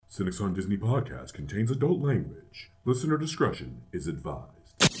Cynics on Disney podcast contains adult language. Listener discretion is advised.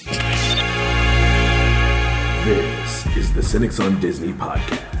 This is the Cynics on Disney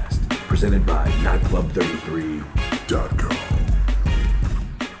podcast, presented by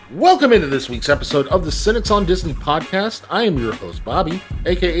nightclub33.com. Welcome into this week's episode of the Cynics on Disney podcast. I am your host, Bobby,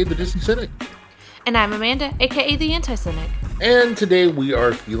 aka the Disney Cynic. And I'm Amanda, aka the Anti-Cynic. And today we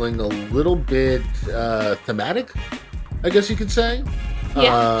are feeling a little bit thematic, I guess you could say.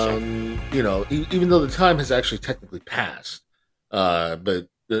 Yeah, sure. You know, even though the time has actually technically passed, but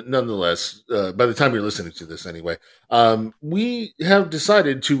nonetheless, by the time you're listening to this anyway, we have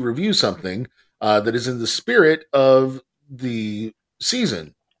decided to review something that is in the spirit of the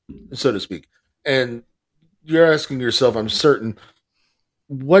season, so to speak. And you're asking yourself, I'm certain,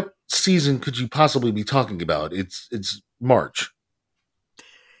 what season could you possibly be talking about? It's March.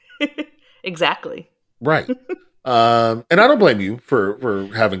 Exactly. Right. And I don't blame you for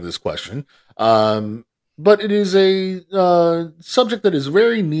having this question. But it is a subject that is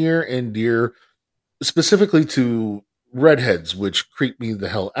very near and dear, specifically to redheads, which creep me the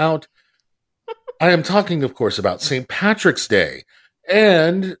hell out. I am talking, of course, about St. Patrick's Day.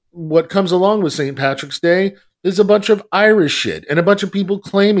 And what comes along with St. Patrick's Day is a bunch of Irish shit and a bunch of people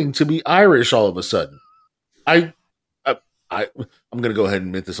claiming to be Irish all of a sudden. I'm going to go ahead and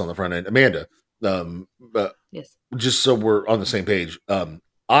admit this on the front end. Amanda, yes. Just so we're on the same page,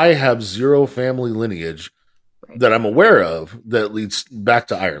 I have zero family lineage that I'm aware of that leads back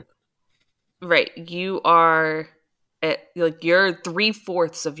to Ireland. Right. You are, like, you're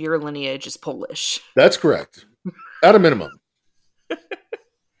 3/4 of your lineage is Polish. That's correct. At a minimum.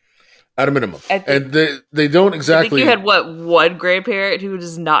 At a minimum. And they don't exactly... I think you had, one grandparent who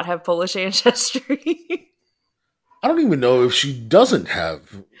does not have Polish ancestry? I don't even know if she doesn't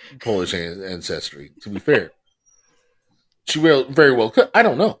have Polish ancestry, to be fair. She will very well could. I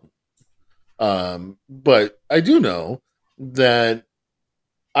don't know. But I do know that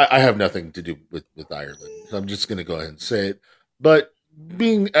I have nothing to do with Ireland. So I'm just going to go ahead and say it. But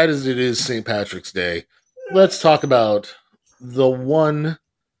being as it is St. Patrick's Day, let's talk about the one,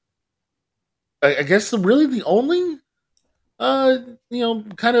 I guess really the only,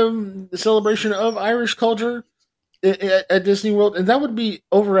 kind of celebration of Irish culture at Disney World. And that would be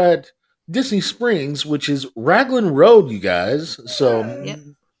over at Disney Springs, which is Raglan Road, you guys. So, yep.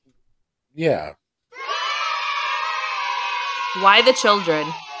 Yeah. Why the children?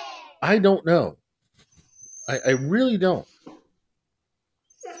 I don't know. I really don't.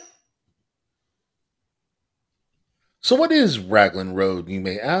 So what is Raglan Road, you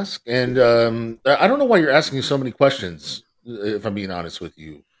may ask? And I don't know why you're asking so many questions, if I'm being honest with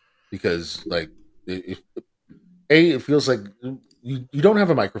you. Because, like, it feels like you don't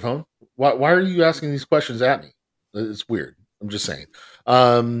have a microphone. Why are you asking these questions at me? It's weird. I'm just saying.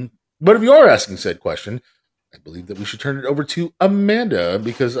 But if you are asking said question, I believe that we should turn it over to Amanda,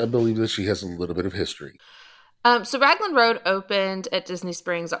 because I believe that she has a little bit of history. So Raglan Road opened at Disney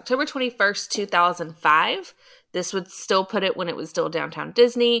Springs October 21st, 2005. This would still put it when it was still downtown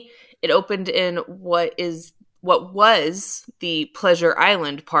Disney. It opened in what was the Pleasure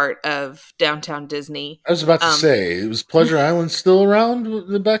Island part of downtown Disney. I was about to say, was Pleasure Island still around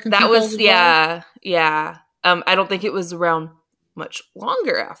back in 2005? That was, yeah. I don't think it was around much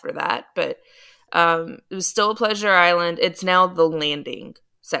longer after that, but it was still a Pleasure Island. It's now the landing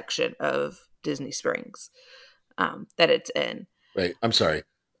section of Disney Springs that it's in. Wait, I'm sorry.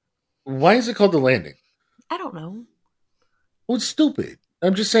 Why is it called the landing? I don't know. Well, it's stupid.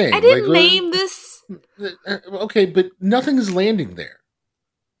 I'm just saying. I didn't name this. Okay, but nothing is landing there.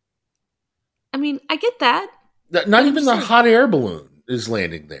 I mean, I get that. Not even the hot air balloon is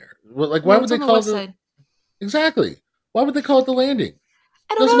landing there. Like, why would they call it the... Exactly. Why would they call it the landing?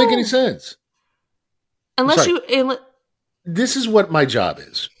 I don't know. Doesn't make any sense. Unless This is what my job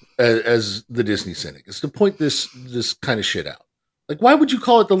is as the Disney Cynic, is to point this kind of shit out. Like, why would you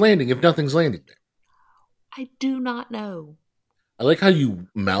call it the landing if nothing's landing there? I do not know. I like how you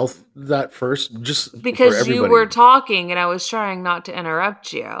mouth that first, just because you were talking and I was trying not to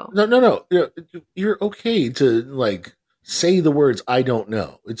interrupt you. No. You're okay to, like, say the words "I don't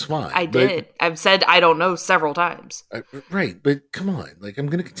know." It's fine. I did. I've said "I don't know" several times. Right, but come on. Like, I'm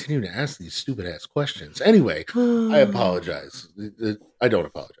going to continue to ask these stupid ass questions. Anyway, I apologize. I don't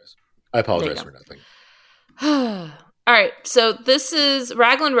apologize. I apologize for nothing. All right, so this is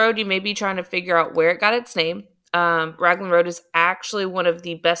Raglan Road. You may be trying to figure out where it got its name. Raglan Road is actually one of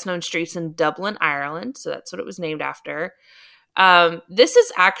the best-known streets in Dublin, Ireland, so that's what it was named after. This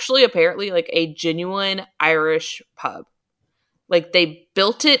is actually apparently like a genuine Irish pub. Like, they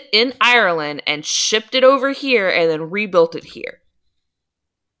built it in Ireland and shipped it over here and then rebuilt it here.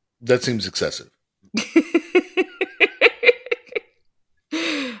 That seems excessive.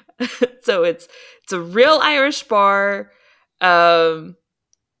 So it's a real Irish bar.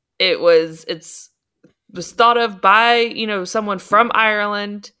 It was thought of by, someone from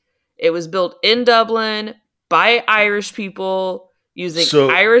Ireland. It was built in Dublin by Irish people using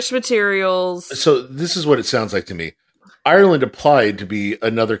Irish materials. So this is what it sounds like to me. Ireland applied to be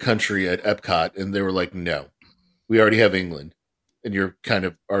another country at Epcot, and they were like, no, we already have England, and you're kind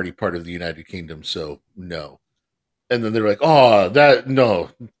of already part of the United Kingdom, so no. And then they're like, oh, no,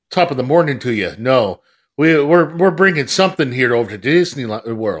 top of the morning to you. No, we're bringing something here over to Disney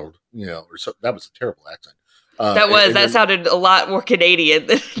World, or so. That was a terrible accent. That sounded a lot more Canadian.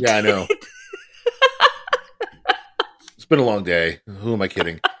 Yeah, I know. It's been a long day. Who am I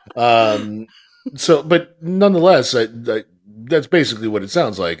kidding? But nonetheless, that's basically what it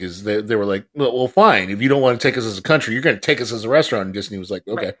sounds like. Is they were like, well, fine. If you don't want to take us as a country, you're going to take us as a restaurant. And Disney was like,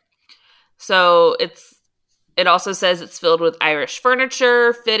 okay. Right. So it also says it's filled with Irish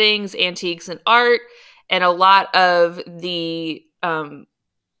furniture, fittings, antiques, and art, and a lot of the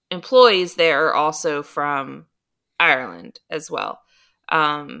employees there are also from Ireland as well.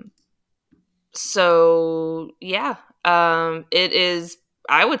 So yeah, it is,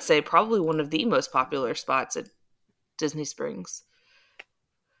 I would say, probably one of the most popular spots at Disney Springs.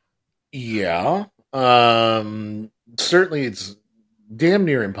 Yeah. Certainly it's damn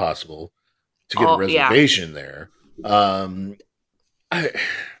near impossible to get a reservation there. Can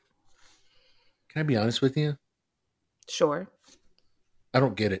I be honest with you? Sure. I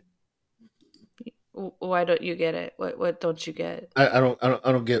don't get it. Why don't you get it? What don't you get? I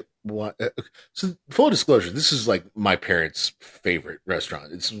don't get why. So full disclosure, this is like my parents' favorite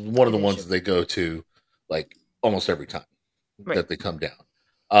restaurant. It's one of the ones that they go to like almost every time that they come down.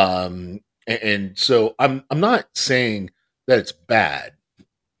 And so I'm not saying that it's bad.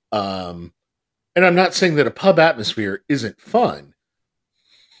 And I'm not saying that a pub atmosphere isn't fun.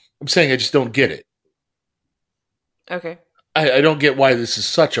 I'm saying I just don't get it. Okay. I don't get why this is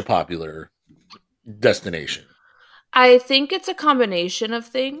such a popular destination. I think it's a combination of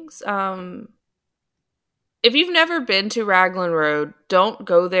things. If you've never been to Raglan Road, don't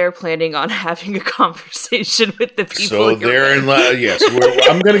go there planning on having a conversation with the people. So therein, yes,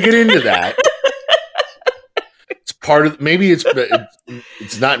 I'm going to get into that. It's part of, maybe it's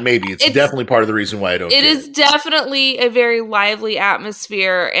not maybe, it's definitely part of the reason why I don't. It is definitely a very lively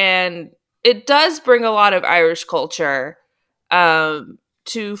atmosphere, and it does bring a lot of Irish culture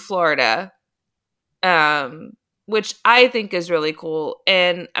to Florida, which I think is really cool.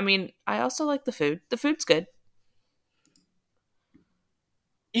 And I mean, I also like the food. The food's good.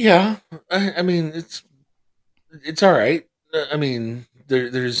 Yeah, I mean it's all right. I mean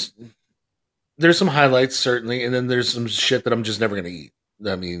there's some highlights certainly, and then there's some shit that I'm just never going to eat.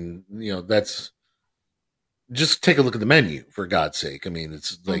 I mean, that's just take a look at the menu for God's sake. I mean,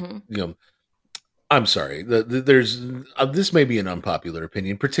 it's like I'm sorry. There's this may be an unpopular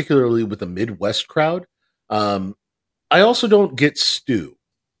opinion, particularly with the Midwest crowd. I also don't get stew,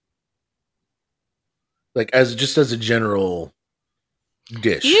 like as a general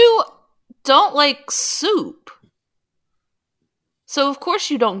dish. You don't like soup, so of course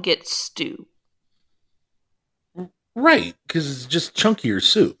you don't get stew, right? Because it's just chunkier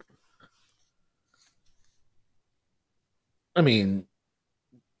soup. I mean,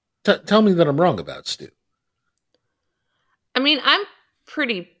 tell me that I'm wrong about stew. I mean, I'm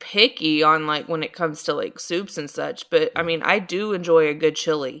pretty picky on like when it comes to like soups and such, but I mean, I do enjoy a good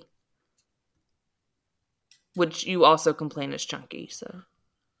chili, which you also complain is chunky. So,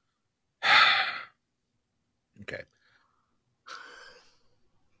 okay.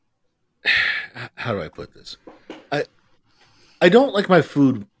 How do I put this? I don't like my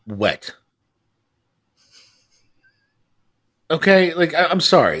food wet. Okay, like I'm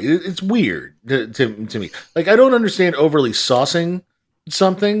sorry, it's weird to me. Like I don't understand overly saucing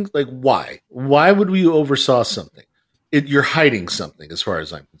something. Like why? Why would we oversauce something? You're hiding something, as far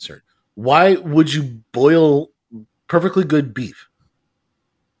as I'm concerned. Why would you boil perfectly good beef?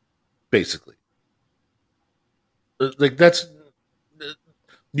 Basically, like that's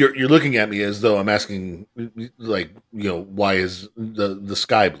you're looking at me as though I'm asking, like why is the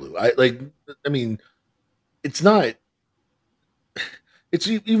sky blue? I mean, it's not. It's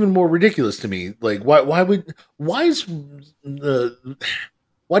even more ridiculous to me. Like, why does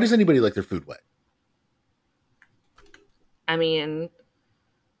anybody like their food wet? I mean,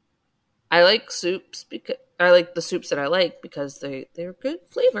 I like soups because I like the soups that I like because they're good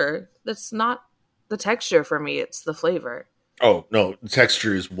flavor. That's not the texture for me; it's the flavor. Oh no,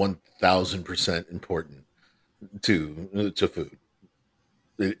 texture is 1,000% important to food.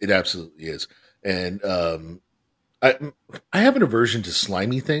 It absolutely is. And I I have an aversion to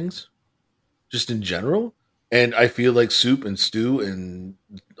slimy things, just in general. And I feel like soup and stew and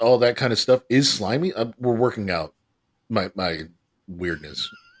all that kind of stuff is slimy. We're working out my weirdness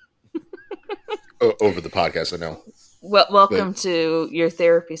over the podcast. I know. Well, welcome to your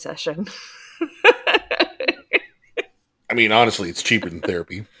therapy session. I mean, honestly, it's cheaper than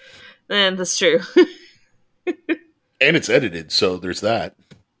therapy. And that's true. And it's edited, so there's that.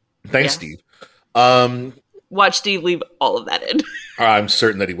 Thanks, Yeah. Steve. Watch Steve leave all of that in. I'm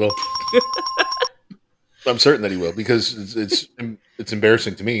certain that he will. I'm certain that he will because it's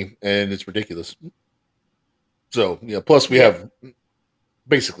embarrassing to me and it's ridiculous. So yeah. Plus, we have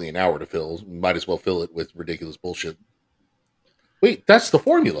basically an hour to fill. Might as well fill it with ridiculous bullshit. Wait, that's the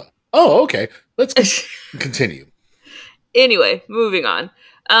formula. Oh, okay. Let's continue. Anyway, moving on.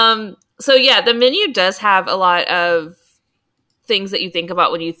 So yeah, the menu does have a lot of things that you think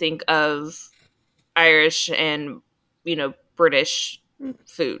about when you think of Irish and, British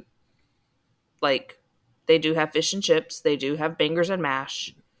food. Like, they do have fish and chips. They do have bangers and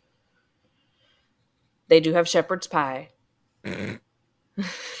mash. They do have shepherd's pie.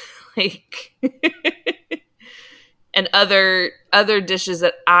 Like, and other dishes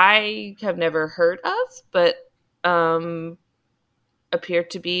that I have never heard of, but appear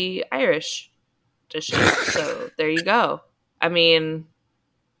to be Irish dishes. So there you go. I mean,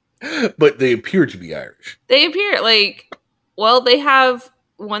 but they appear to be Irish. They appear they have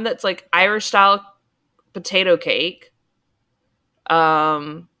one that's like Irish style potato cake.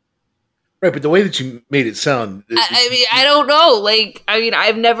 Right, but the way that you made it sound, I don't know.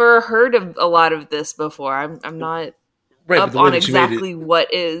 I've never heard of a lot of this before. I'm not up on exactly what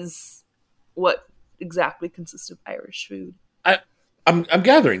exactly consists of Irish food. I'm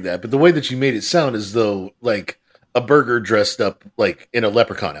gathering that, but the way that you made it sound as though like a burger dressed up like in a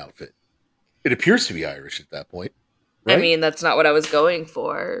leprechaun outfit. It appears to be Irish at that point. Right? I mean, that's not what I was going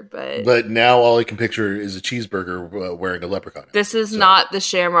for, but now all I can picture is a cheeseburger wearing a leprechaun outfit. This is not the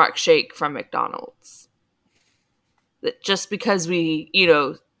Shamrock Shake from McDonald's. That just because we,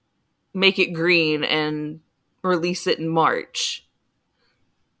 make it green and release it in March.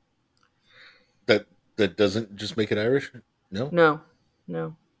 That doesn't just make it Irish? No?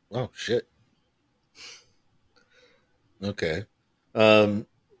 No. Oh, shit. Okay. Well,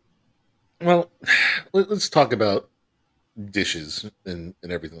 let's talk about dishes and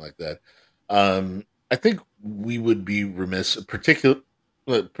everything like that. I think we would be remiss,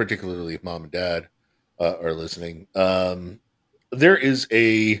 particularly if mom and dad are listening. There is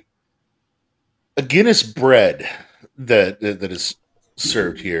a Guinness bread that is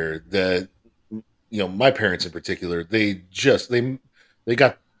served here that, my parents in particular, they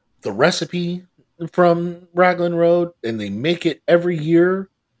got the recipe from Raglan Road and they make it every year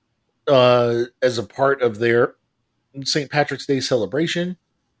as a part of their St. Patrick's Day celebration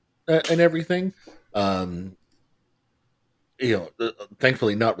and everything. Thankfully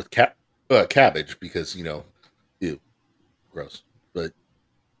not with cabbage because, ew, gross. But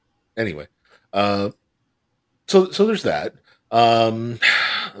anyway, so there's that.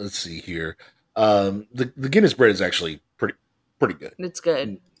 Let's see here. The Guinness bread is actually pretty good. It's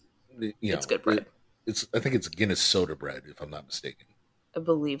good. It's good bread. I think it's Guinness soda bread, if I'm not mistaken. I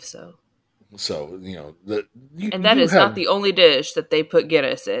believe so. So, that is not the only dish that they put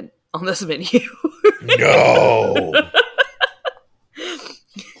Guinness in on this menu. No.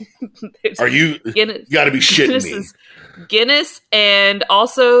 Are you Guinness, you gotta be shitting me. Guinness, and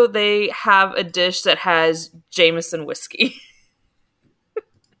also they have a dish that has Jameson whiskey.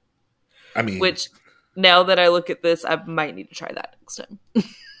 I mean, which now that I look at this, I might need to try that next time.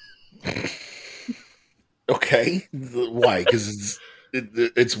 Okay, why? Because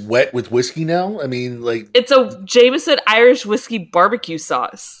it's wet with whiskey now. I mean, it's a Jameson Irish whiskey barbecue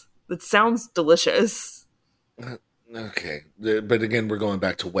sauce. That sounds delicious. Okay, but again, we're going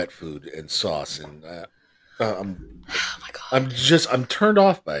back to wet food and sauce, and oh my god, I'm turned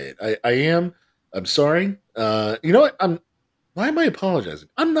off by it. I am. I'm sorry. You know what? Why am I apologizing?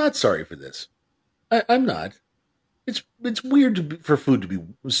 I'm not sorry for this. I'm not. It's weird for food to be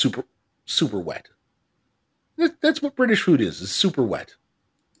super wet. That's what British food is super wet.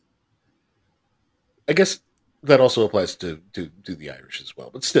 I guess that also applies to the Irish as well,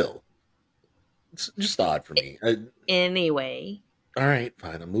 but still, it's just odd for me. Anyway. All right,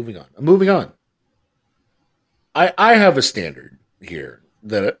 fine. I'm moving on. I have a standard here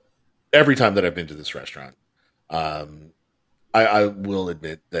that every time that I've been to this restaurant, I will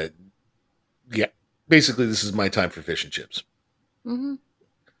admit that, yeah, basically this is my time for fish and chips. Mm-hmm.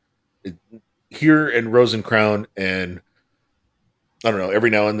 Here in Rose and Crown and I don't know, every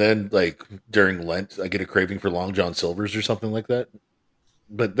now and then, like during Lent, I get a craving for Long John Silver's or something like that.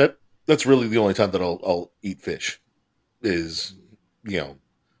 But that's really the only time that I'll eat fish is, you know,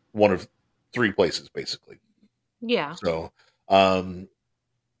 one of three places basically. Yeah. So, the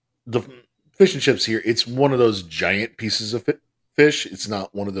fish and chips here, it's one of those giant pieces of fish. It's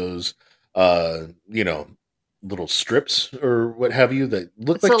not one of those, you know, little strips or what have you that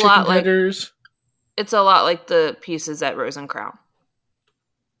look It's like a chicken lot like tenders. it's a lot like the pieces at Rose and Crown.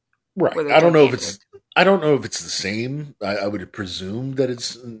 Right. Where they're I don't know if gigantic. I don't know if it's the same. I would presume that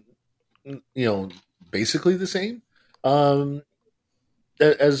it's, you know, basically the same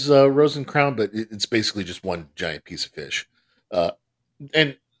as Rose and Crown, but it's basically just one giant piece of fish. Uh,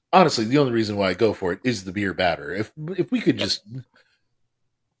 and honestly, the only reason why I go for it is the beer batter. If we could Yep. just,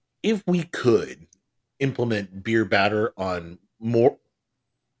 if we could implement beer batter on more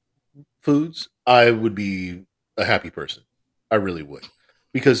foods, I would be a happy person. I really would,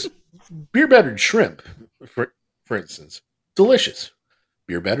 because beer battered shrimp, for instance, delicious.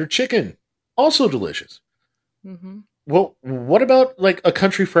 Beer battered chicken, also delicious. Mm-hmm. Well, what about like a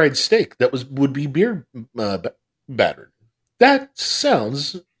country fried steak that would be beer battered? That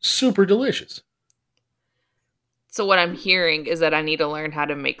sounds super delicious. So what I'm hearing is that I need to learn how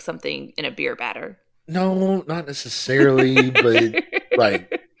to make something in a beer batter. No, not necessarily, but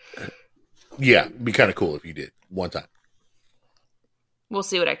like, yeah, it'd be kind of cool if you did one time. We'll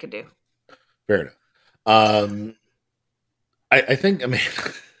see what I can do. Fair enough. I think, I mean,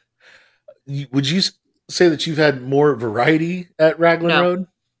 would you say that you've had more variety at Raglan No. Road?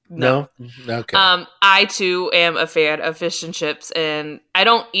 No. Okay. I too am a fan of fish and chips, and I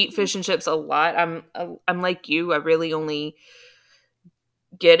don't eat fish and chips a lot. I'm like you. I really only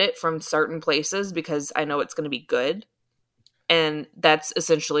get it from certain places because I know it's going to be good, and that's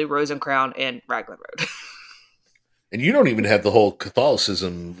essentially Rose and Crown and Raglan Road. And you don't even have the whole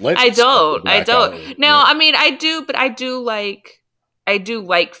Catholicism. I don't. out. No, I mean I do, but I do like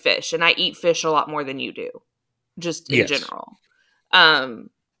fish, and I eat fish a lot more than you do, just in Yes. general.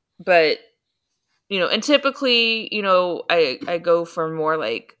 But you know, and typically, you know, I go for more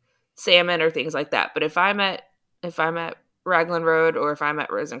like salmon or things like that. But if I'm at Raglan Road or if I'm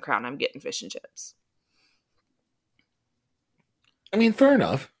at Rose and Crown, I'm getting fish and chips. I mean, fair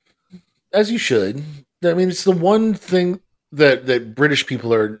enough. As you should. I mean, it's the one thing that British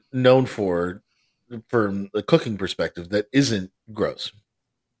people are known for, from a cooking perspective, that isn't gross.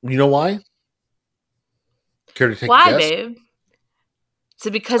 You know why? Care to take Why, a guess? babe? Is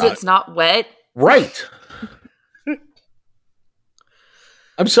it because it's not wet? Right.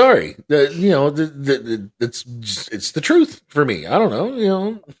 I'm sorry. It's the truth for me. I don't know. You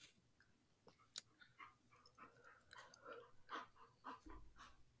know.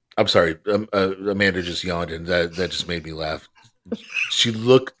 I'm sorry. Amanda just yawned, and that just made me laugh. She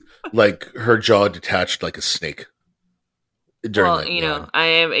looked like her jaw detached like a snake during that yawn. I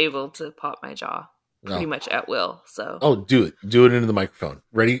am able to pop my jaw pretty much at will. So, do it. Do it into the microphone.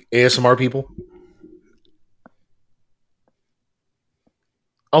 Ready? ASMR people.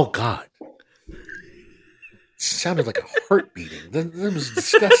 Oh God! It sounded like a heart beating. That was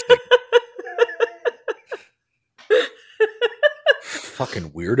disgusting.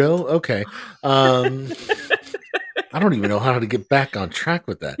 Fucking weirdo. Okay. I don't even know how to get back on track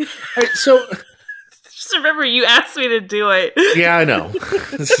with that. All right, so just remember you asked me to do it. Yeah, I know.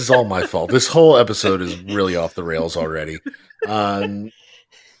 This is all my fault. This whole episode is really off the rails already.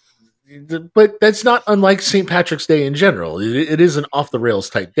 But that's not unlike St. Patrick's Day in general. It is an off the rails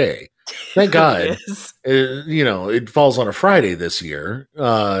type day. Thank God. It falls on a Friday this year.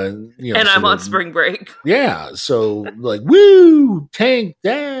 And I'm on spring break. Yeah. So like, woo, tank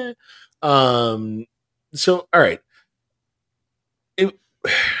that. So, all right.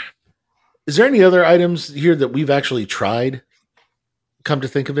 Is there any other items here that we've actually tried? Come to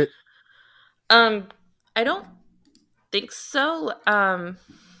think of it. I don't think so.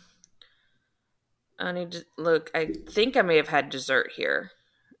 I need to look. I think I may have had dessert here.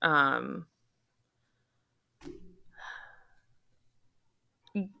 Yeah,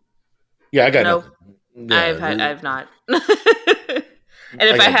 I got no. Yeah, I've not. And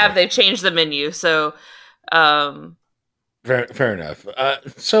if I have, they've changed the menu. So, fair enough.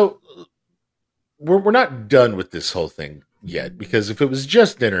 So we're not done with this whole thing yet, because if it was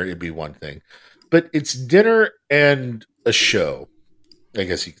just dinner, it'd be one thing, but it's dinner and a show, I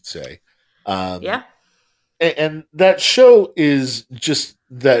guess you could say. Yeah. And that show is just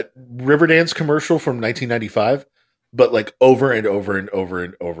that Riverdance commercial from 1995, but like over and over and over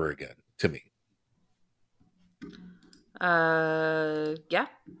and over again to me. Yeah. I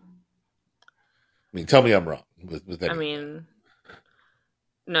mean, tell me I'm wrong with that. I mean,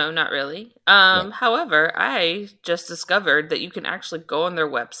 No, not really. No. However, I just discovered that you can actually go on their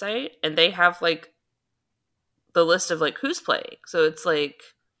website and they have like the list of like who's playing. So it's like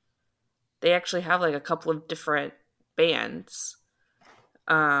they actually have like a couple of different bands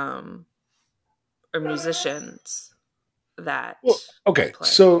um or musicians that Well, okay, play.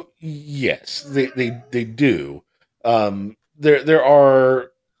 so yes, they do. There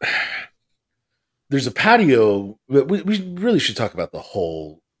are there's a patio. We really should talk about the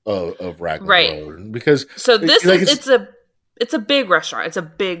whole of Raglan Right. Road because So this like is it's a big restaurant. It's a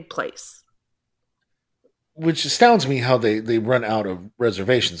big place. which astounds me how they run out of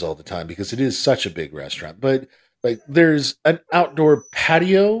reservations all the time because it is such a big restaurant. But like there's an outdoor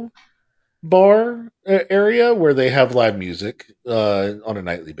patio bar area where they have live music on a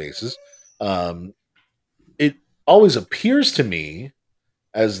nightly basis. It always appears to me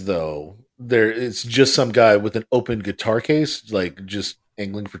as though there it's just some guy with an open guitar case, like just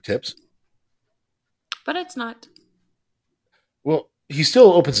angling for tips. But it's not. Well, he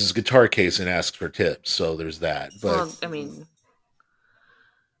still opens his guitar case and asks for tips, so there's that. But Well, I mean,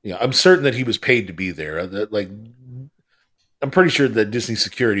 I'm certain that he was paid to be there. That like I'm pretty sure that Disney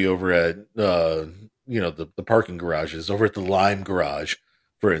security over at the parking garages over at the Lime Garage,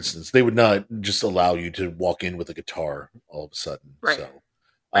 for instance, they would not just allow you to walk in with a guitar all of a sudden. right. So,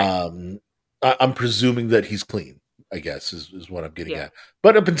 Right. I'm presuming that he's clean. I guess is what I'm getting Yeah. at.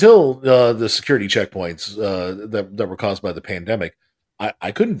 But up until the security checkpoints that were caused by the pandemic,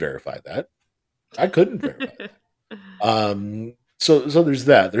 I couldn't verify that. I couldn't verify that. So there's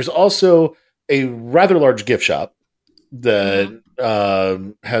that. There's also a rather large gift shop that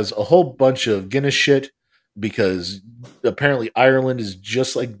has a whole bunch of Guinness shit because apparently Ireland is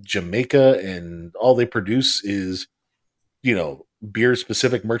just like Jamaica and all they produce is beer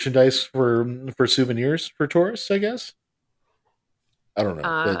specific merchandise for souvenirs for tourists, I guess. I don't know.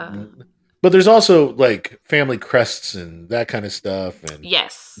 Uh, But there's also like family crests and that kind of stuff and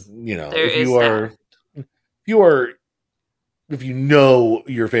yes, there if is you that. are you are if you know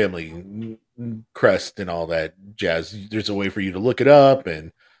your family crest and all that jazz, there's a way for you to look it up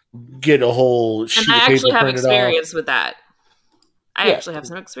and get a whole And sheet I of actually paper have printed off. experience with that. I Yeah, actually have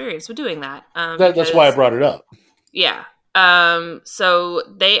some experience with doing that. that's why I Because brought it up. yeah. So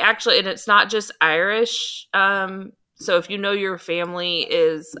they actually, and it's not just Irish. So if you know your family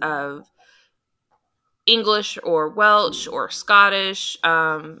is of English or Welsh or Scottish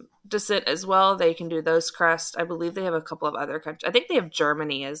descent as well, they can do those crests. I believe they have a couple of other countries. I think they have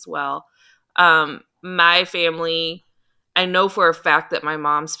Germany as well. My family, I know for a fact that my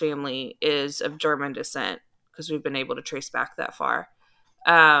mom's family is of German descent because we've been able to trace back that far.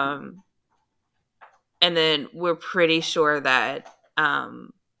 Um, and then we're pretty sure that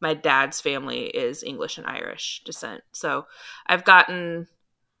my dad's family is English and Irish descent. So we've gotten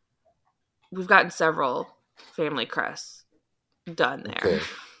several family crests done there. Okay.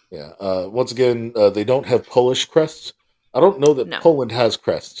 Yeah. Once again, they don't have Polish crests. I don't know that No. Poland has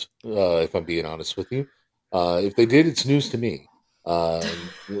crests, if I'm being honest with you. If they did, it's news to me.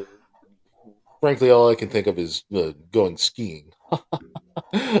 Frankly, all I can think of is going skiing.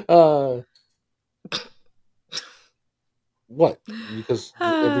 What? Because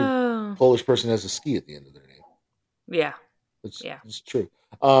every Oh, Polish person has a ski at the end of their name. yeah. It's, Yeah. it's true.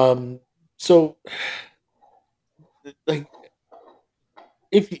 So, like,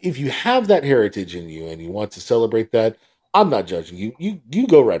 if you have that heritage in you and you want to celebrate that, I'm not judging you. You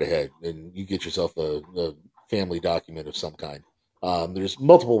go right ahead and you get yourself a family document of some kind. There's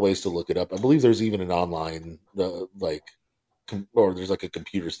multiple ways to look it up. I believe there's even an online or there's like a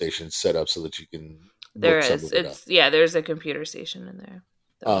computer station set up so that you can There look some is. of it up. There's a computer station in there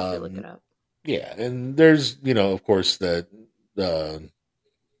that will help you look it up. Yeah, and there's of course that there's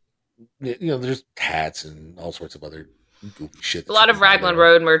hats and all sorts of other goofy shit. A lot of Raglan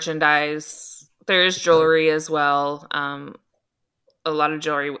Road merchandise. There's jewelry as well. A lot of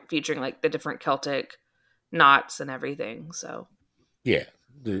jewelry featuring like the different Celtic knots and everything. So yeah,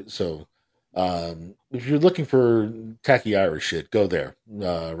 so if you're looking for tacky Irish shit, go there.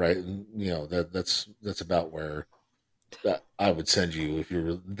 Right, that's about where I would send you if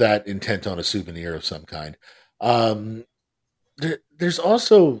you're that intent on a souvenir of some kind. There's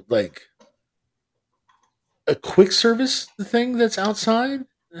also like a quick service thing that's outside.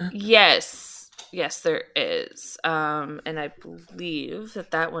 yes, there is. And I believe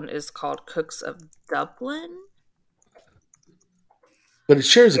that one is called Cooks of Dublin. But it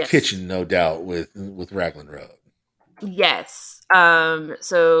shares a Yes. kitchen, no doubt, with Raglan Road. Yes.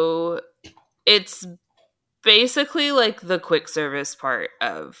 So it's basically like the quick service part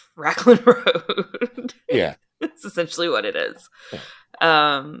of Raglan Road. Yeah. It's essentially what it is.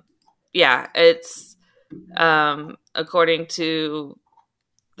 Yeah, it's according to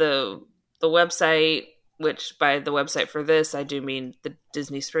the website, which by the website for this I do mean the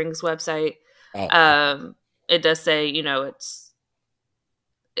Disney Springs website. Oh. It does say,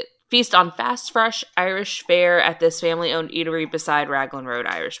 feast on fast, fresh Irish fare at this family-owned eatery beside Raglan Road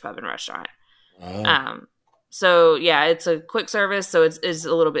Irish Pub and Restaurant. Oh. So yeah, it's a quick service, so it's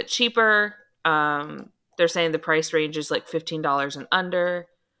a little bit cheaper. They're saying the price range is like $15 and under.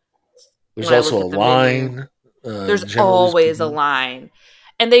 There's When I also a look at the line. There's generally always a speaking. line.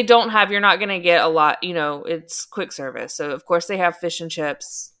 And they don't have, you're not going to get a lot, it's quick service. So of course they have fish and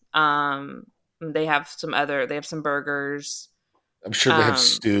chips. They have some burgers. I'm sure they have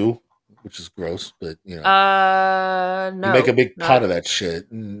stew, which is gross, but No. you make a big pot of that shit,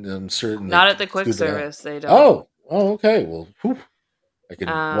 and I'm certain not at the quick service. They don't. Oh, okay. Well, I can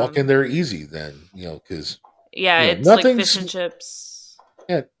walk in there easy then, because it's like fish and chips.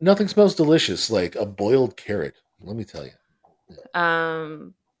 Yeah, nothing smells delicious like a boiled carrot. Let me tell you.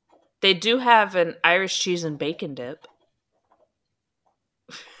 They do have an Irish cheese and bacon dip.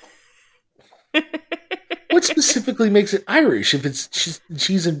 What specifically makes it Irish if it's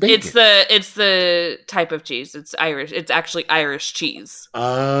cheese and bacon? It's the type of cheese. It's Irish. It's actually Irish cheese.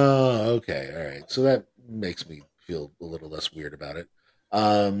 Oh, okay. All right. So that makes me feel a little less weird about it.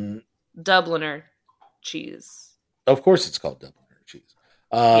 Dubliner cheese. Of course it's called Dubliner cheese.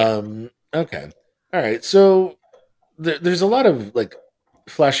 Yeah. Okay. All right. So there's a lot of like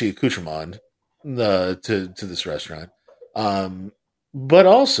flashy accoutrement to this restaurant. But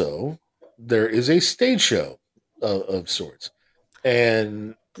also there is a stage show of sorts.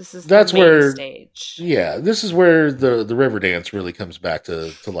 And that's where stage. Yeah, this is where the river dance really comes back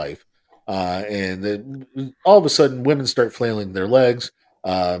to life. And then all of a sudden women start flailing their legs.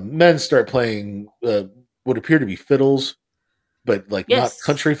 Men start playing what appear to be fiddles, but not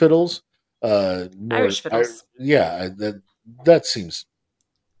country fiddles. Irish fiddles. That seems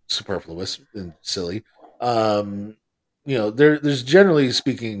superfluous and silly. There's generally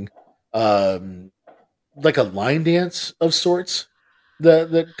speaking like a line dance of sorts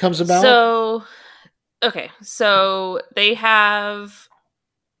that comes about. So they have,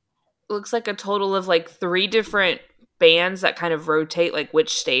 looks like a total of like 3 different bands that kind of rotate like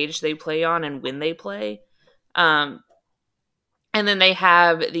which stage they play on and when they play. And then they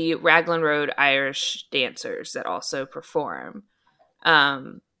have the Raglan Road Irish dancers that also perform.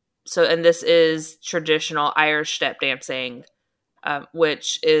 And this is traditional Irish step dancing,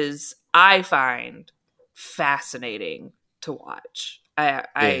 which is, I find, fascinating to watch. I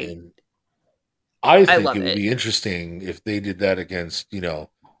think it would be interesting if they did that against,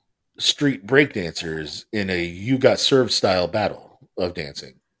 street breakdancers in a you got served style battle of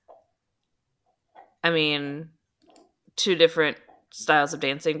dancing. I mean, 2 different styles of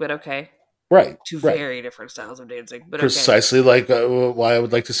dancing, but okay. Right. 2 very different styles of dancing, but precisely why I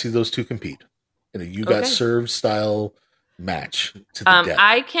would like to see those 2 compete in a you got served style match to the death.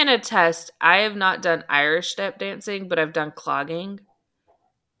 I can attest, I have not done Irish step dancing, but I've done clogging.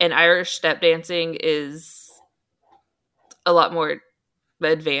 And Irish step dancing is a lot more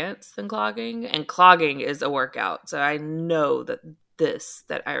advanced than clogging, and clogging is a workout. So I know that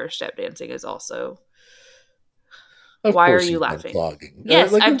Irish step dancing is also. Why are you laughing? Clogging.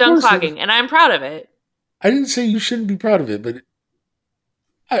 Yes, I've done clogging, and I'm proud of it. I didn't say you shouldn't be proud of it, but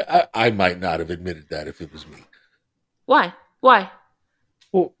I might not have admitted that if it was me. Why?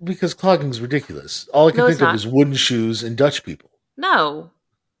 Well, because clogging's ridiculous. All I can think of is wooden shoes and Dutch people. No.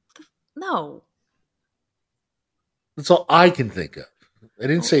 That's all I can think of. I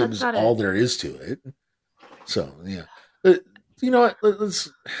didn't say it was all there is to it. So, yeah. You know what?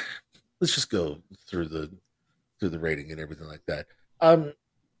 Let's just go through the rating and everything like that.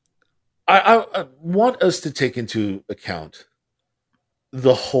 I want us to take into account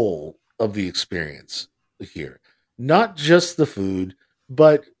the whole of the experience here, not just the food,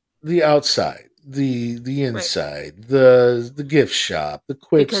 but the outside, the inside, the gift shop, the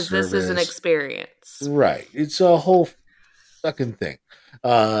quick service. Because this is an experience, right? It's a whole fucking thing,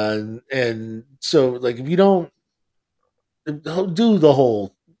 and so like if you don't do the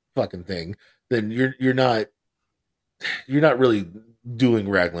whole fucking thing, then you're not really doing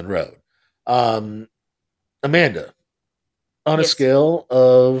Raglan Road. Amanda, on a scale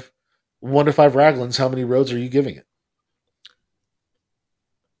of 1 to 5 Raglans, how many roads are you giving it?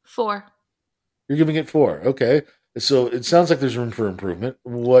 4. You're giving it 4. Okay. So it sounds like there's room for improvement.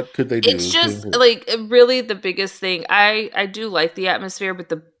 What could they do? It's just like really the biggest thing. I do like the atmosphere,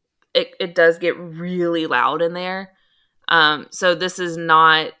 but it does get really loud in there. So this is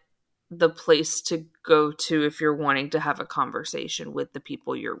not the place to go to if you're wanting to have a conversation with the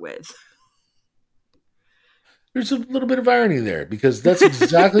people you're with. There's a little bit of irony there because that's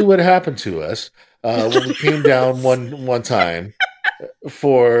exactly what happened to us when we came down one time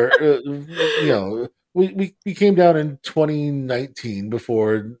for we came down in 2019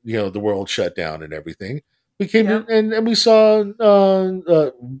 before the world shut down and everything. We came in and we saw one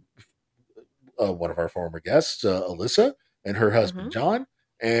of our former guests, Alyssa, and her husband John,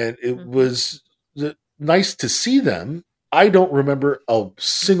 and it was nice to see them. I don't remember a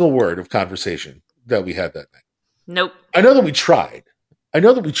single word of conversation that we had that night. Nope. I know that we tried.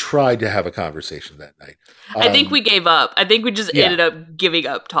 To have a conversation that night. I think we gave up. I think we just ended up giving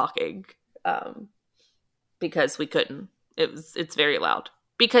up talking because we couldn't. It's very loud.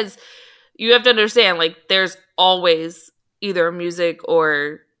 Because you have to understand, like, there's always either music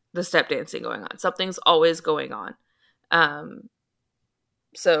or the step dancing going on. Something's always going on.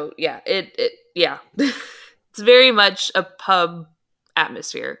 So yeah, yeah, it's very much a pub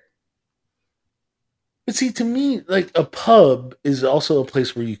atmosphere. But see, to me, like, a pub is also a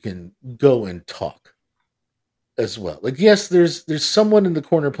place where you can go and talk as well. Like, yes, there's someone in the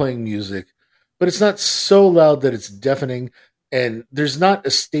corner playing music, but it's not so loud that it's deafening, and there's not a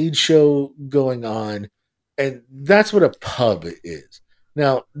stage show going on, and that's what a pub is.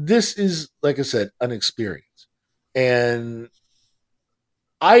 Now, this is, like I said, an experience, and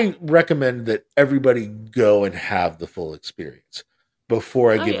I recommend that everybody go and have the full experience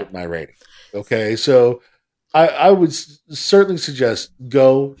before I give it my rating. Okay, so I would certainly suggest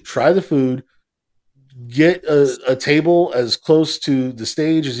go try the food, get a table as close to the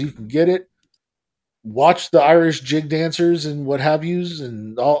stage as you can get it, watch the Irish jig dancers and what have yous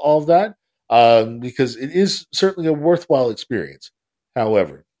and all of that, because it is certainly a worthwhile experience.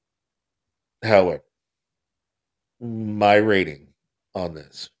 However, my rating on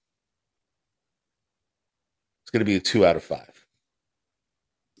this is going to be a 2 out of 5.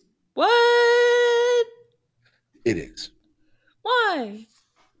 What? It is. Why?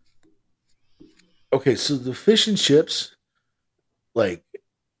 Okay, so the fish and chips, like,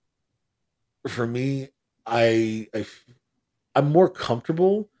 for me, I'm more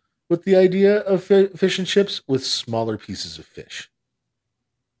comfortable with the idea of fish and chips with smaller pieces of fish.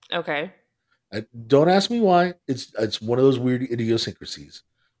 Okay. Don't ask me why. It's one of those weird idiosyncrasies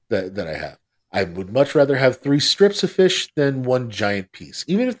that I have. I would much rather have 3 strips of fish than one giant piece,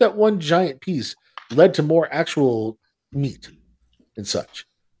 even if that one giant piece led to more actual meat and such.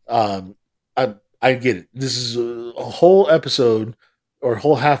 I get it. This is a whole episode or a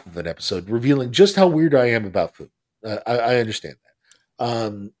whole half of an episode revealing just how weird I am about food. I understand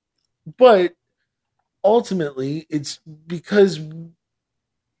that. But ultimately, it's because,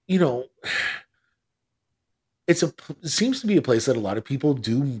 it seems to be a place that a lot of people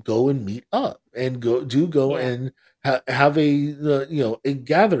do go and meet up and go and have a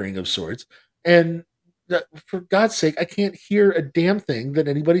gathering of sorts. And for God's sake, I can't hear a damn thing that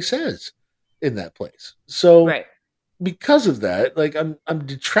anybody says in that place. So because of that, like, I'm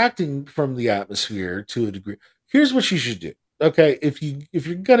detracting from the atmosphere to a degree. Here's what you should do. Okay. If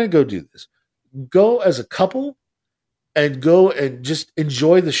you're going to go do this, go as a couple and go and just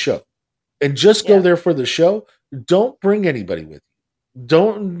enjoy the show. And just go there for the show. Don't bring anybody with you.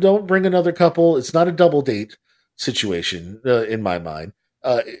 Don't bring another couple. It's not a double date situation in my mind.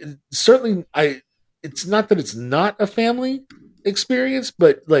 Certainly, it's not that it's not a family experience,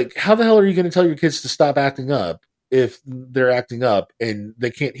 but, like, how the hell are you going to tell your kids to stop acting up if they're acting up and they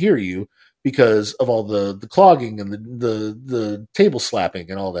can't hear you because of all the clogging and the table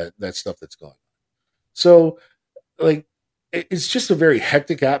slapping and all that stuff that's going on? So, like, it's just a very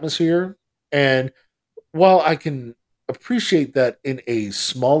hectic atmosphere. And while I can appreciate that in a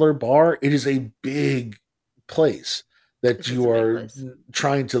smaller bar, it is a big place that you are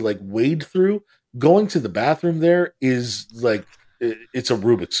trying to, like, wade through. Going to the bathroom there is like, it's a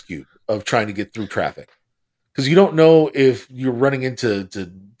Rubik's Cube of trying to get through traffic. Because you don't know if you're running into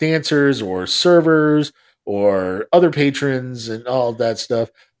dancers or servers or other patrons and all of that stuff.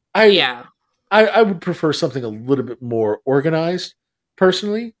 I would prefer something a little bit more organized,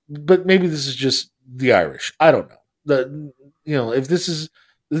 personally, but maybe this is just the Irish. I don't know. If this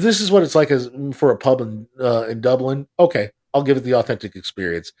is what it's like for a pub in Dublin, okay, I'll give it the authentic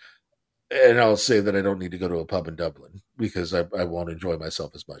experience, and I'll say that I don't need to go to a pub in Dublin because I won't enjoy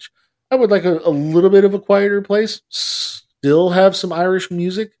myself as much. I would like a little bit of a quieter place, still have some Irish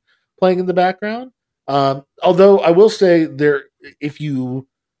music playing in the background. Although I will say if you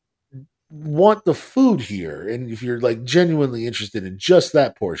want the food here, and if you're, like, genuinely interested in just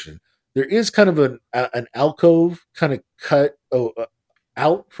that portion, there is kind of an alcove kind of cut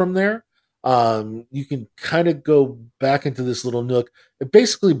out from there you can kind of go back into this little nook. It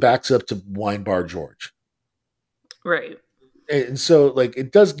basically backs up to Wine Bar George. Right. And so like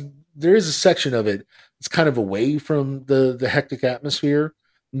it does, there is a section of it it's kind of away from the hectic atmosphere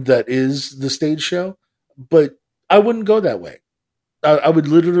that is the stage show, but I wouldn't go that way. I would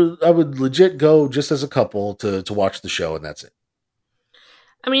legit go just as a couple to watch the show, and that's it.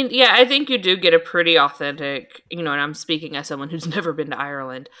 I mean, yeah, I think you do get a pretty authentic, and I'm speaking as someone who's never been to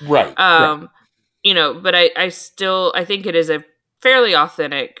Ireland. Right. But I think it is a fairly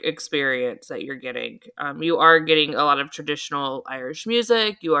authentic experience that you're getting. You are getting a lot of traditional Irish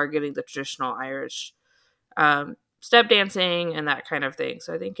music. You are getting the traditional Irish step dancing and that kind of thing.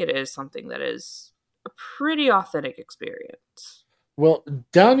 So I think it is something that is a pretty authentic experience. Well,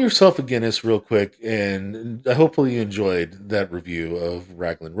 down yourself a Guinness real quick, and hopefully you enjoyed that review of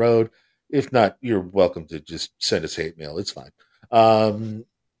Raglan Road. If not, you're welcome to just send us hate mail. It's fine.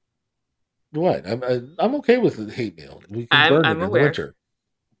 What? I'm okay with hate mail. We can burn it in the winter.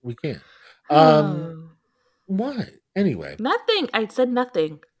 We can. What? Anyway. Nothing. I said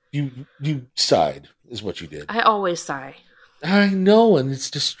nothing. You sighed, is what you did. I always sigh. I know, and it's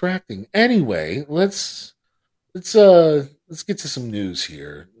distracting. Anyway, let's get to some news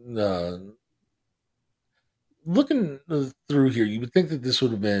here. Looking through here, you would think that this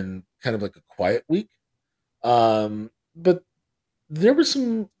would have been kind of like a quiet week, but there was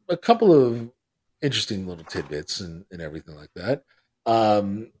a couple of interesting little tidbits and everything like that.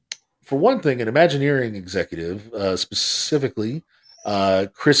 For one thing, an Imagineering executive, specifically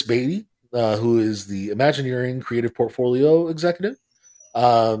Chris Beatty, who is the Imagineering Creative Portfolio executive,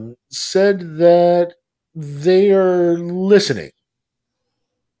 said that they are listening.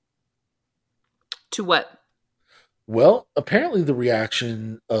 To what? Well, apparently the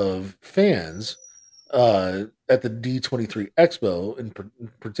reaction of fans at the D23 Expo in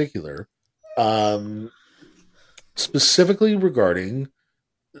particular, specifically regarding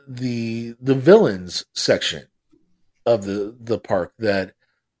the villains section of the park, that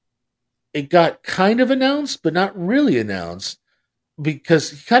it got kind of announced, but not really announced,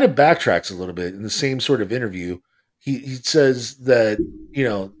 because he kind of backtracks a little bit in the same sort of interview. He says that,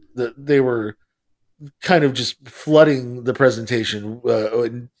 that they were kind of just flooding the presentation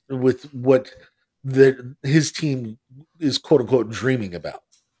with what his team is quote unquote dreaming about.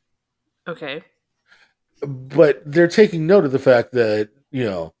 Okay. But they're taking note of the fact that,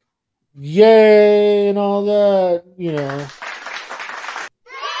 yay and all that, yeah,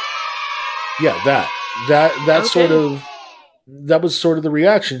 that okay. That was sort of the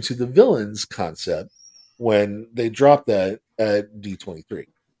reaction to the villains concept when they dropped that at D23.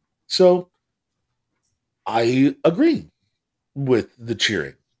 So I agree with the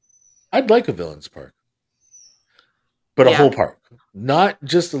cheering. I'd like a villains park, but a whole park, not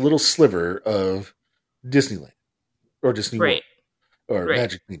just a little sliver of Disneyland or Disney World or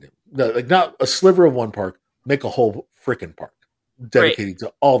Magic Kingdom. No, like not a sliver of one park, make a whole freaking park dedicated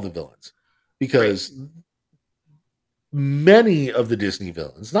to all the villains, because many of the Disney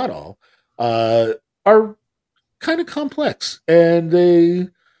villains, not all, are kind of complex, and they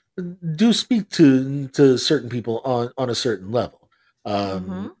do speak to certain people on a certain level.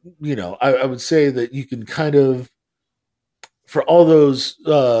 I would say that you can kind of, for all those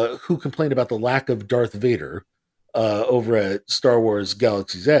who complain about the lack of Darth Vader over at Star Wars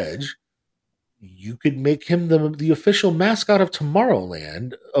Galaxy's Edge, you could make him the official mascot of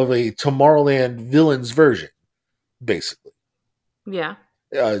Tomorrowland, of a Tomorrowland villains version, basically. Yeah.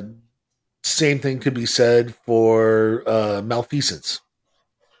 Same thing could be said for Malfeasance,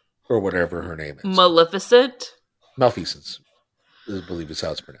 or whatever her name is. Maleficent? Malfeasance, I believe is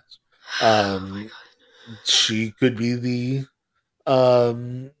how it's pronounced. She could be the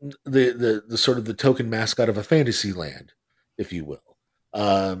sort of the token mascot of a fantasy land, if you will.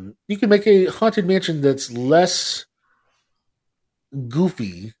 You can make a haunted mansion that's less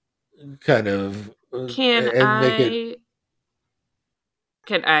goofy, kind of. Can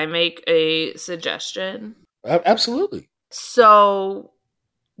I make a suggestion? Absolutely. So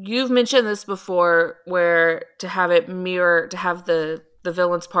you've mentioned this before, where to have the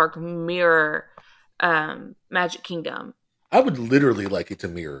villains park mirror Magic Kingdom. I would literally like it to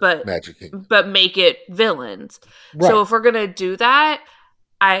mirror Magic Kingdom, but make it villains. Right. So if we're gonna do that,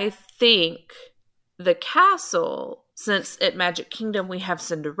 I think the castle, since at Magic Kingdom we have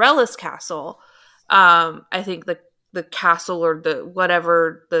Cinderella's castle, I think the castle, or the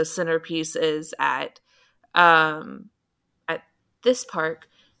whatever the centerpiece is at this park,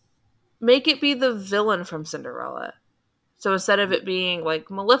 make it be the villain from Cinderella. So instead of it being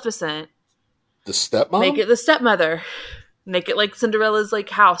like Maleficent, the stepmom, make it the stepmother. Make it like Cinderella's like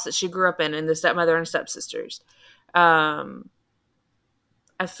house that she grew up in, and the stepmother and stepsisters. I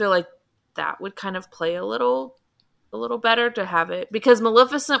feel like that would kind of play a little better to have it, because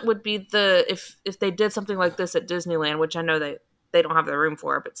Maleficent would be if they did something like this at Disneyland, which I know they don't have the room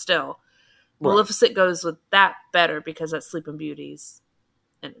for, but still, right. Maleficent goes with that better because that's Sleeping Beauty's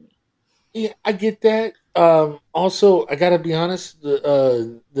enemy. Yeah, I get that. Also, I gotta be honest,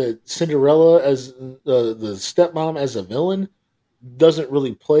 the Cinderella as the stepmom as a villain doesn't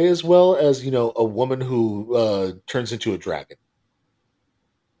really play as well as, a woman who turns into a dragon.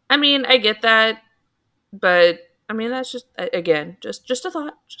 I mean, I get that, but I mean, that's just, again, just a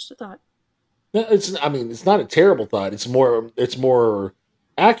thought. Just a thought. It's not a terrible thought. It's more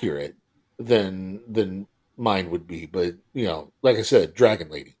accurate than mine would be. But like I said, Dragon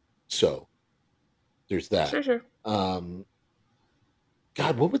Lady. So there's that. Sure. God,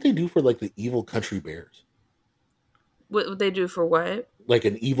 what would they do for like the evil country bears? What would they do for what? Like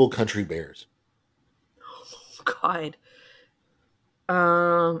an evil country bears. Oh, God.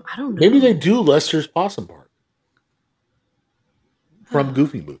 I don't know. Maybe they do Lester's Possum Park from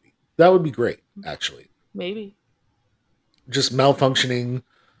Goofy Movie. That would be great, actually. Maybe. Just malfunctioning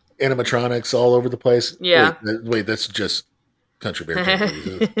animatronics all over the place. Yeah. Wait, that's just Country Bear.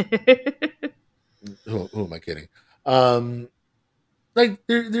 Who am I kidding? Like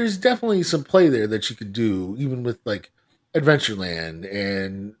there's definitely some play there that you could do, even with like Adventureland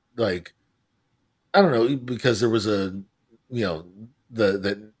and like, I don't know, because there was the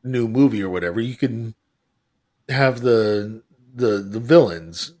new movie or whatever. You can have the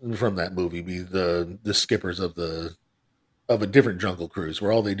villains from that movie be the skippers of a different Jungle Cruise,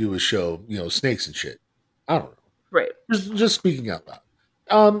 where all they do is show snakes and shit. I don't know. Right. Just speaking out loud.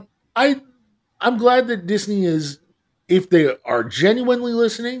 I'm glad that Disney is, if they are genuinely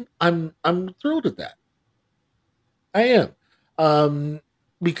listening, I'm thrilled at that. I am.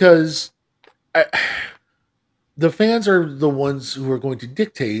 Because the fans are the ones who are going to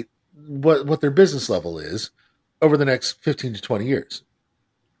dictate what their business level is over the next 15 to 20 years.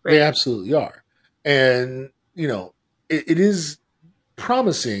 Right. They absolutely are. And, it is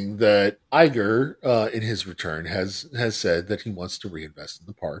promising that Iger, in his return, has said that he wants to reinvest in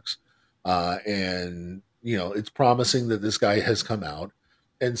the parks. And, it's promising that this guy has come out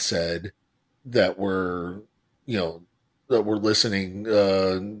and said that we're listening,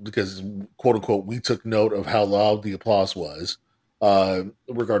 because, quote unquote, we took note of how loud the applause was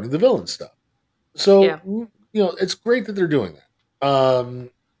regarding the villain stuff. So, yeah. It's great that they're doing that.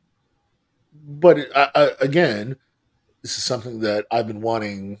 But again, this is something that I've been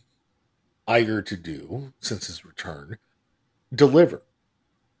wanting Iger to do since his return. Deliver.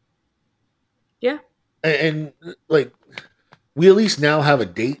 Yeah. And like, we at least now have a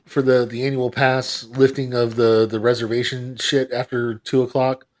date for the annual pass lifting of the reservation shit after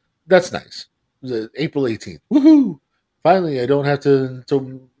 2:00. That's nice. April 18th. Woohoo! Finally, I don't have to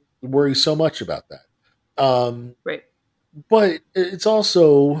worry so much about that. Right. But it's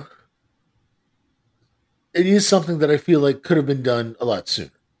also, it is something that I feel like could have been done a lot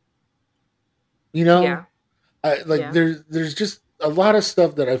sooner. Yeah. There's just a lot of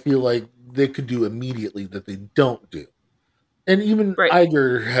stuff that I feel like they could do immediately that they don't do. And even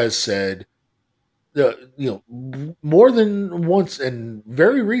Iger has said, more than once and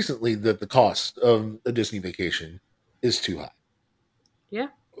very recently, that the cost of a Disney vacation is too high. Yeah.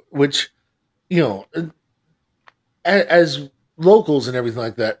 Which, as locals and everything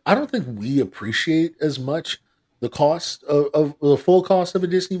like that, I don't think we appreciate as much the cost of the full cost of a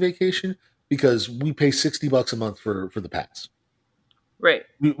Disney vacation, because we pay $60 a month for the pass. Right.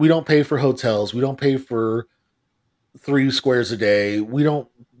 We don't pay for hotels. We don't pay for 3 squares a day. We don't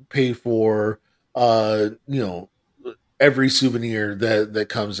pay for every souvenir that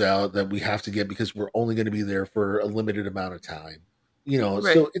comes out that we have to get because we're only going to be there for a limited amount of time.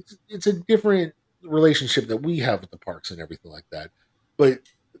 Right. So it's a different relationship that we have with the parks and everything like that. But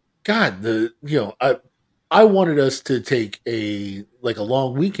God, I wanted us to take a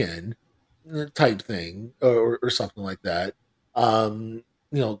long weekend type thing or something like that.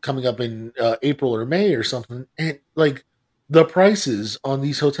 Coming up in April or May or something, and like the prices on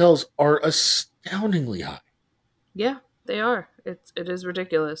these hotels are astoundingly high. Yeah, they are. It is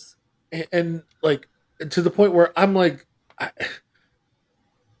ridiculous. And like, to the point where I'm like,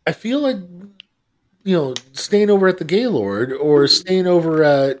 I feel like, staying over at the Gaylord or staying over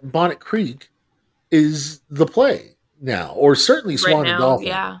at Bonnet Creek is the play now, or certainly Swan and Dolphin.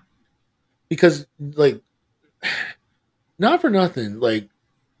 Yeah. Because like, not for nothing, like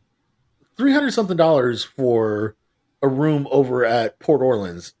 $300 something for a room over at Port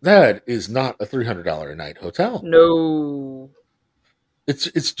Orleans, that is not a $300 a night hotel. No.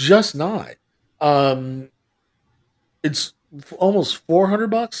 It's just not. Um, it's almost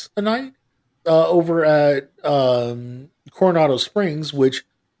 $400 a night over at Coronado Springs, which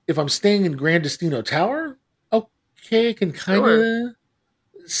if I'm staying in Grand Destino Tower, okay, I can kind of Sure.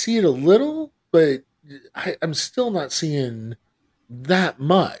 see it a little, but I'm still not seeing that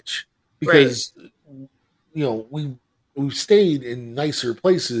much because we've stayed in nicer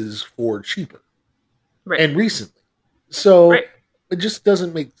places for cheaper Right. and recently. So Right. it just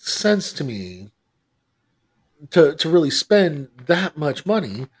doesn't make sense to me to really spend that much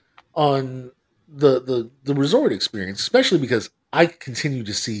money on the resort experience, especially because I continue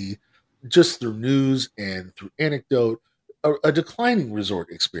to see just through news and through anecdote a declining resort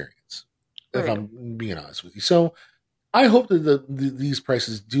experience. If Right. I'm being honest with you, so I hope that these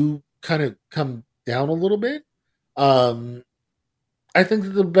prices do kind of come down a little bit. Um, I think that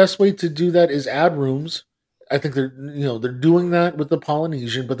the best way to do that is add rooms. I think they're doing that with the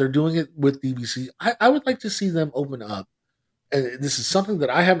Polynesian, but they're doing it with DVC. I would like to see them open up, and this is something that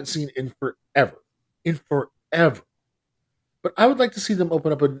I haven't seen in forever. But I would like to see them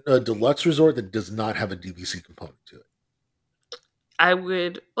open up a deluxe resort that does not have a DVC component to it. I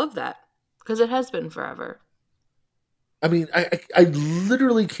would love that because it has been forever. I mean, I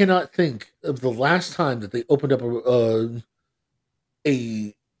literally cannot think of the last time that they opened up a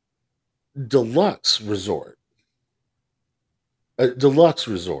deluxe resort, that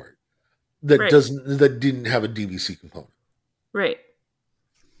Right. that didn't have a DVC component. Right.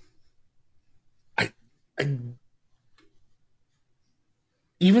 I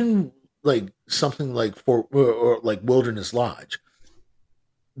even like something like or like Wilderness Lodge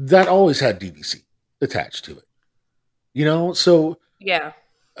that always had DVC attached to it. So Yeah.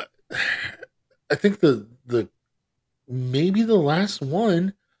 I think the maybe the last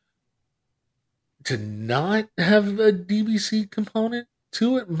one to not have a DVC component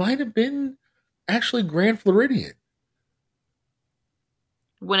to it might have been actually Grand Floridian.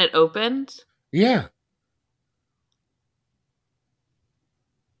 When it opened. Yeah.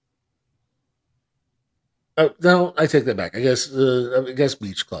 No, I take that back. I guess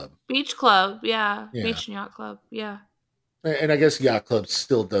Beach Club. Beach Club. Yeah. Yeah. Beach and Yacht Club. Yeah. And I guess Yacht Club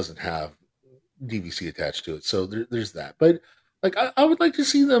still doesn't have DVC attached to it, so there's that. But like, I would like to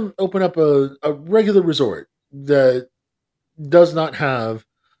see them open up a regular resort that does not have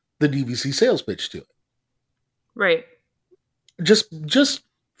the DVC sales pitch to it. Right. Just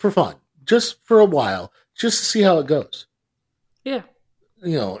for fun, just for a while, just to see how it goes. Yeah.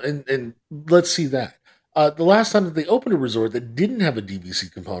 And let's see that. The last time that they opened a resort that didn't have a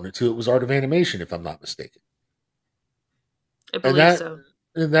DVC component to it was Art of Animation, if I'm not mistaken. I believe so.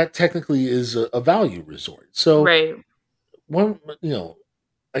 And that technically is a value resort. So Right. one,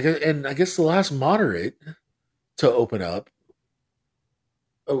 I guess the last moderate to open up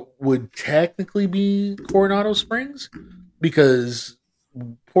would technically be Coronado Springs, because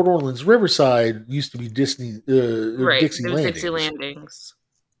Port Orleans Riverside used to be Disney, Right. Dixie There's Landings. Dixie Landings.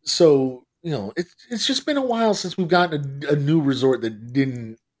 So it's just been a while since we've gotten a new resort that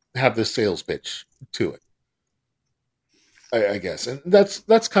didn't have the sales pitch to it. I guess, and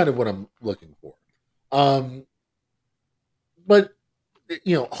that's kind of what I'm looking for. But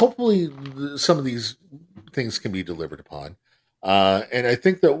hopefully some of these things can be delivered upon. And I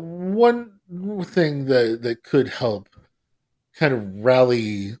think that one thing that could help kind of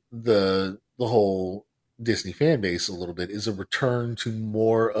rally the whole Disney fan base a little bit is a return to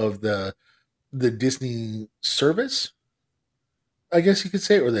more of the Disney service, I guess you could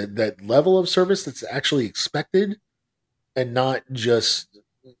say, or that level of service that's actually expected and not just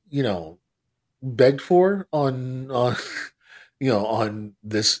begged for on on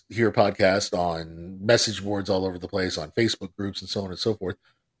this here podcast, on message boards all over the place, on Facebook groups, and so on and so forth.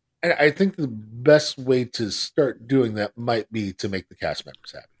 And I think the best way to start doing that might be to make the cast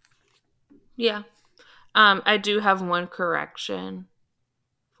members happy. Yeah. I do have one correction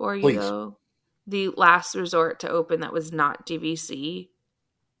for you, Please. though. The last resort to open that was not DVC,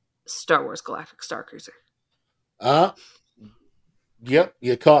 Star Wars Galactic Star Cruiser. Yep,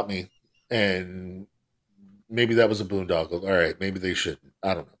 you caught me. And maybe that was a boondoggle. All right, maybe they shouldn't.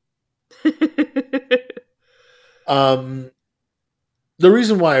 I don't know. The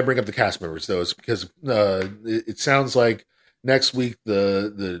reason why I bring up the cast members, though, is because it sounds like next week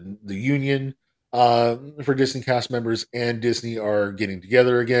the union for Disney cast members and Disney are getting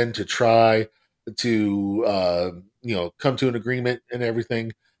together again to try to come to an agreement and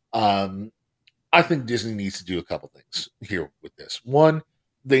everything. I think Disney needs to do a couple things here with this. One,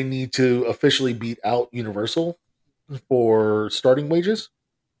 they need to officially beat out Universal for starting wages.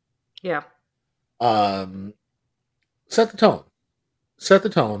 Yeah. Set the tone. Set the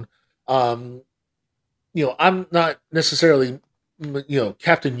tone. I'm not necessarily,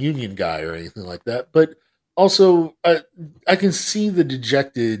 Captain Union guy or anything like that, but also I can see the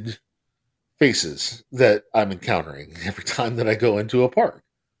dejected faces that I'm encountering every time that I go into a park.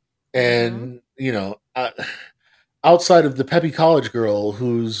 And, outside of the peppy college girl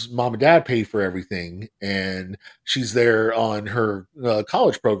whose mom and dad pay for everything and she's there on her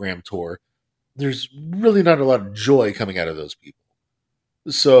college program tour, there's really not a lot of joy coming out of those people.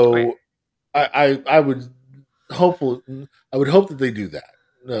 So I would hope that they do that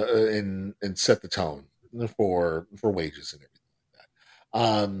and set the tone for wages and everything like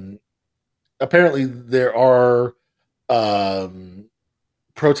that. Apparently there are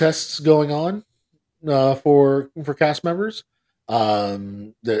protests going on for cast members.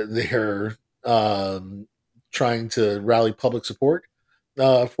 They're trying to rally public support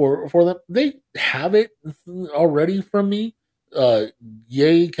for them. They have it already from me.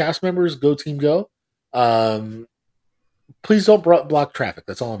 Yay, cast members, go team, go. Please don't block traffic.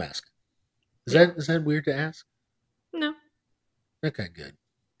 That's all I'm asking. Is that weird to ask? No. Okay, good.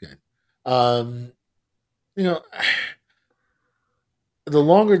 The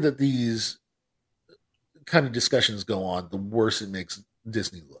longer that these kind of discussions go on, the worse it makes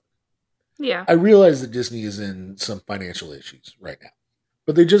Disney look. Yeah. I realize that Disney is in some financial issues right now,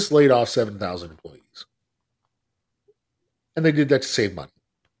 but they just laid off 7,000 employees. And they did that to save money.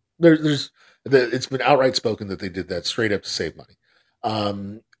 It's been outright spoken that they did that straight up to save money.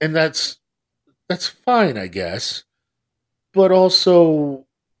 And that's fine, I guess. But also,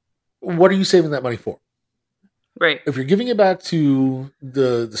 what are you saving that money for? Right. If you're giving it back to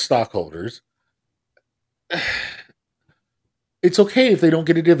the stockholders, it's okay if they don't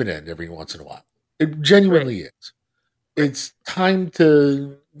get a dividend every once in a while. It genuinely is. It's time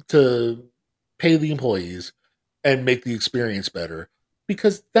to pay the employees and make the experience better,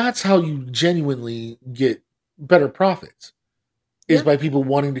 because that's how you genuinely get better profits, is by people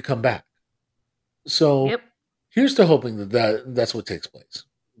wanting to come back. So here's to hoping that's what takes place,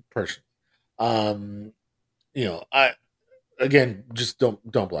 personally. I again, just don't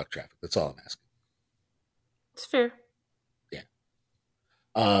block traffic. That's all I'm asking. It's fair. Yeah.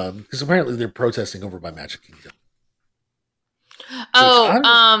 Because apparently they're protesting over by Magic Kingdom.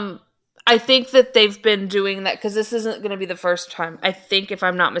 I think that they've been doing that because this isn't going to be the first time. I think, if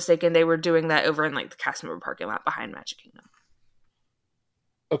I'm not mistaken, they were doing that over in like the cast member parking lot behind Magic Kingdom.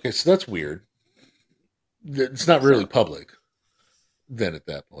 Okay, so that's weird. It's not really public then at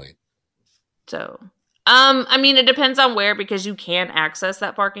that point. So, I mean, it depends on where, because you can access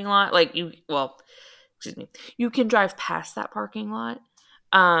that parking lot. Like you can drive past that parking lot.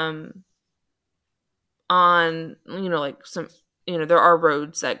 On, like some, there are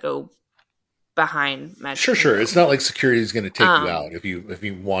roads that go behind Magic. Sure. It's not like security is going to take you out if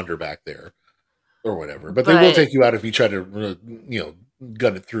you wander back there or whatever. But they will take you out if you try to,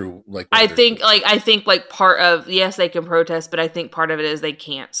 gun it through. Like I think part of, yes, they can protest, but I think part of it is they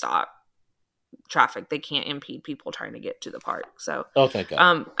can't stop traffic. They can't impede people trying to get to the park. So,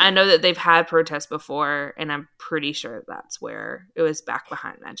 I know that they've had protests before, and I'm pretty sure that's where it was, back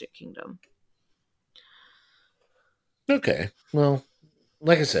behind Magic Kingdom. Okay, well,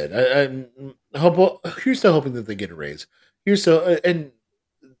 like I said, here's to hoping that they get a raise. And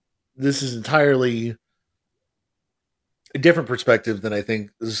this is entirely a different perspective than I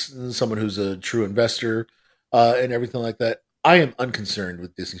think someone who's a true investor and everything like that. I am unconcerned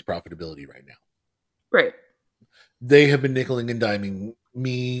with Disney's profitability right now. Right. They have been nickeling and diming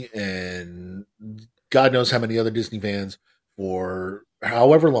me and God knows how many other Disney fans for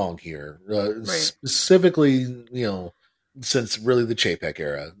however long here. Specifically, since really the Chapek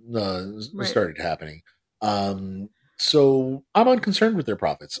era started happening. So I'm unconcerned with their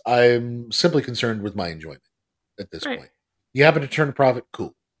profits. I'm simply concerned with my enjoyment at this point. You happen to turn a profit,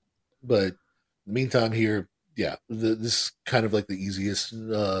 cool. But in the meantime here, this is kind of like the easiest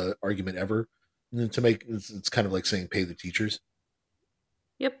argument ever to make. It's kind of like saying pay the teachers.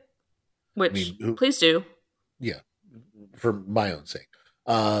 Yep. Which, please do. Yeah. For my own sake.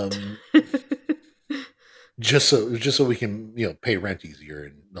 Just so we can, pay rent easier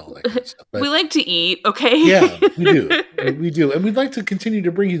and all that kind of stuff. But, we like to eat, okay? Yeah, we do. And we'd like to continue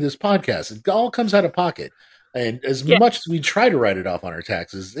to bring you this podcast. It all comes out of pocket. And as much as we try to write it off on our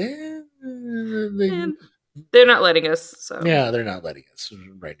taxes, they're not letting us. So. Yeah, they're not letting us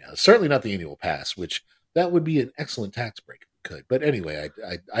right now. Certainly not the annual pass, which that would be an excellent tax break if we could. But anyway,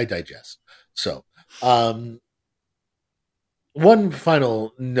 I digest. So, one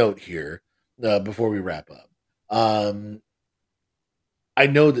final note here before we wrap up. I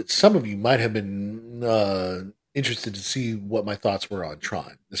know that some of you might have been interested to see what my thoughts were on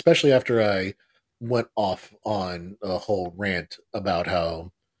Tron, especially after I went off on a whole rant about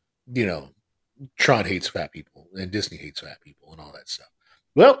how, Tron hates fat people and Disney hates fat people and all that stuff.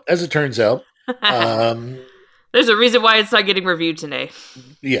 Well, as it turns out, there's a reason why it's not getting reviewed today.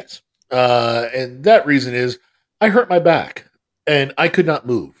 Yes. And that reason is I hurt my back and I could not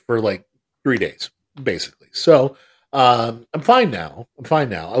move for like 3 days, basically. So I'm fine now.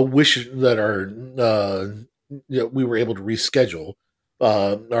 I wish that we were able to reschedule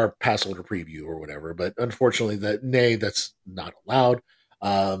our pass holder preview or whatever, but unfortunately that's not allowed.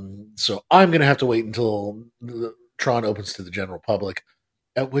 So I'm going to have to wait until Tron opens to the general public,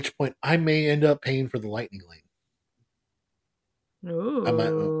 at which point I may end up paying for the Lightning Lane.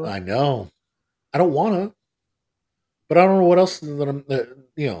 Ooh. I know. I don't want to, but I don't know what else that I'm.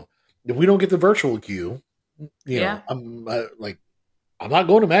 If we don't get the virtual queue, I'm not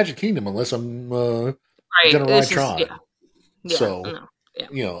going to Magic Kingdom unless I'm going to ride Tron. Yeah. So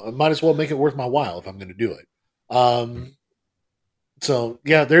I might as well make it worth my while if I'm going to do it. So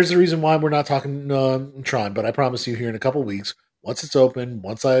yeah, there's the reason why we're not talking Tron. But I promise you, here in a couple weeks, once it's open,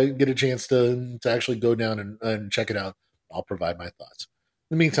 once I get a chance to actually go down and check it out, I'll provide my thoughts.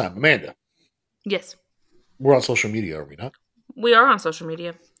 In the meantime, Amanda. Yes. We're on social media, are we not? We are on social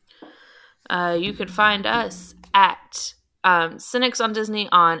media. You can find us at Cynics on Disney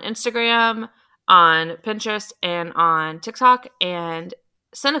on Instagram, on Pinterest, and on TikTok, and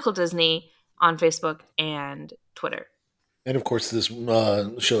Cynical Disney on Facebook and Twitter. And of course, this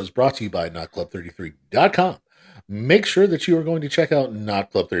show is brought to you by NotClub33.com. Make sure that you are going to check out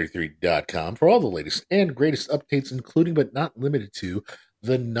NotClub33.com for all the latest and greatest updates, including but not limited to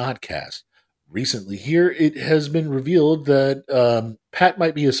the Notcast. Recently here, it has been revealed that Pat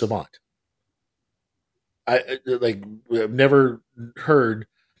might be a savant. I've never heard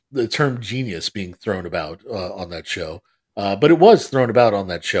the term genius being thrown about on that show, but it was thrown about on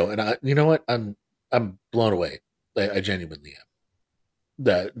that show, and you know what? I'm blown away. I genuinely am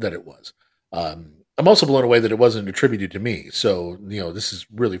that it was. I'm also blown away that it wasn't attributed to me. So this is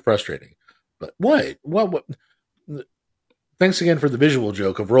really frustrating. But what? Thanks again for the visual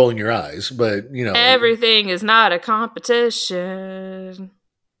joke of rolling your eyes, but everything is not a competition.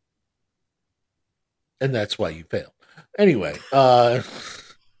 And that's why you fail. Anyway,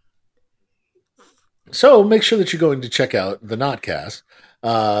 so make sure that you're going to check out the Notcast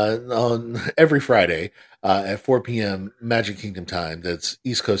on every Friday at 4 p.m. Magic Kingdom time. That's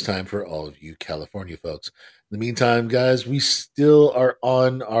East Coast time for all of you California folks. In the meantime, guys, we still are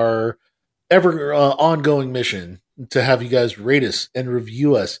on our ever ongoing mission to have you guys rate us and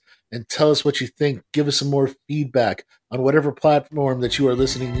review us and tell us what you think. Give us some more feedback on whatever platform that you are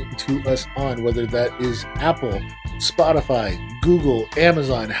listening to us on, whether that is Apple, Spotify, Google,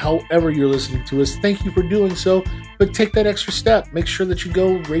 Amazon, however you're listening to us. Thank you for doing so, but take that extra step. Make sure that you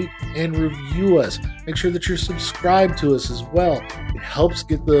go rate and review us. Make sure that you're subscribed to us as well. It helps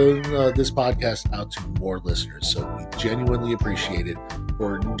get this podcast out to more listeners, so we genuinely appreciate it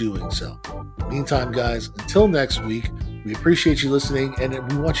for doing so. Meantime, guys, until next week, we appreciate you listening, and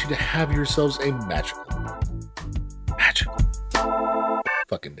we want you to have yourselves a magical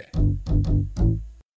fucking day.